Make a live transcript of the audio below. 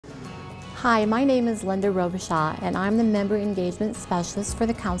Hi, my name is Linda Robichaud, and I'm the Member Engagement Specialist for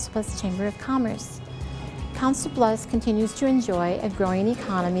the Council Bluffs Chamber of Commerce. Council Bluffs continues to enjoy a growing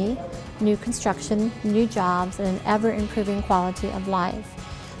economy, new construction, new jobs, and an ever-improving quality of life.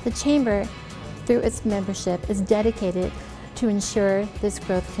 The Chamber, through its membership, is dedicated to ensure this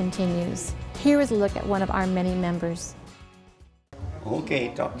growth continues. Here is a look at one of our many members.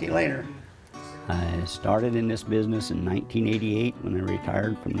 Okay, talk to you later. I started in this business in 1988 when I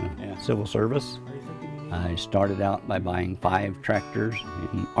retired from the civil service. I started out by buying 5 tractors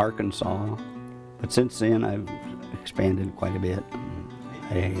in Arkansas, but since then I've expanded quite a bit.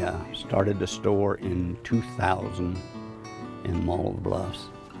 I started the store in 2000 in Council Bluffs,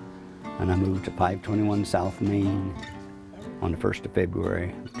 and I moved to 521 South Main on the 1st of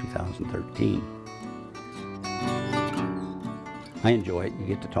February 2013. I enjoy it. You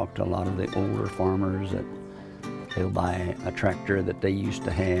get to talk to a lot of the older farmers that they'll buy a tractor that they used to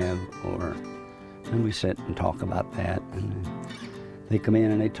have, and we sit and talk about that. And they come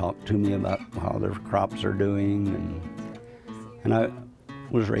in and they talk to me about how their crops are doing. And I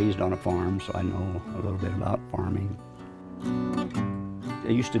was raised on a farm, so I know a little bit about farming. I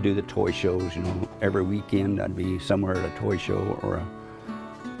used to do the toy shows, you know, every weekend I'd be somewhere at a toy show or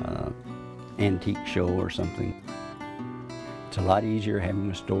a antique show or something. It's a lot easier having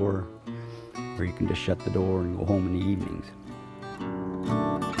a store where you can just shut the door and go home in the evenings.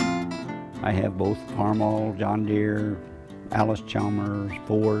 I have both Farmall, John Deere, Alice Chalmers,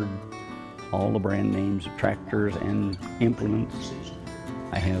 Ford, all the brand names of tractors and implements.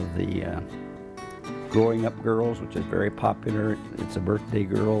 I have the Growing Up Girls, which is very popular. It's a birthday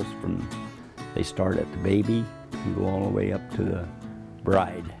girls they start at the baby and go all the way up to the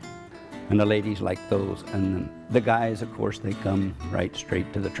bride. And the ladies like those. And the guys, of course, they come right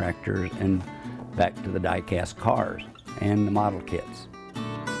straight to the tractors and back to the die-cast cars and the model kits.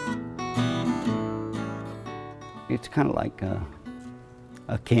 It's kind of like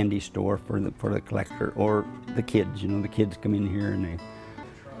a candy store for the collector or the kids. You know, the kids come in here and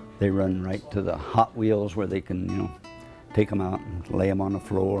they run right to the Hot Wheels where they can, you know, take them out and lay them on the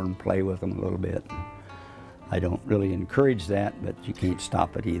floor and play with them a little bit. I don't really encourage that, but you can't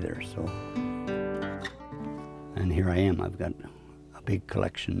stop it either. So, and here I am. I've got a big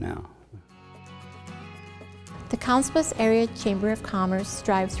collection now. The Council Bluffs Area Chamber of Commerce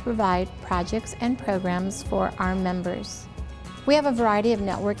strives to provide projects and programs for our members. We have a variety of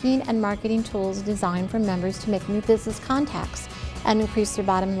networking and marketing tools designed for members to make new business contacts and increase their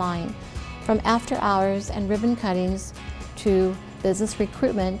bottom line. From after hours and ribbon cuttings to business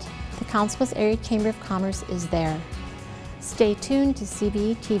recruitment, the Council Bluffs Area Chamber of Commerce is there. Stay tuned to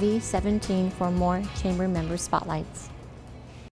CBTV 17 for more Chamber member spotlights.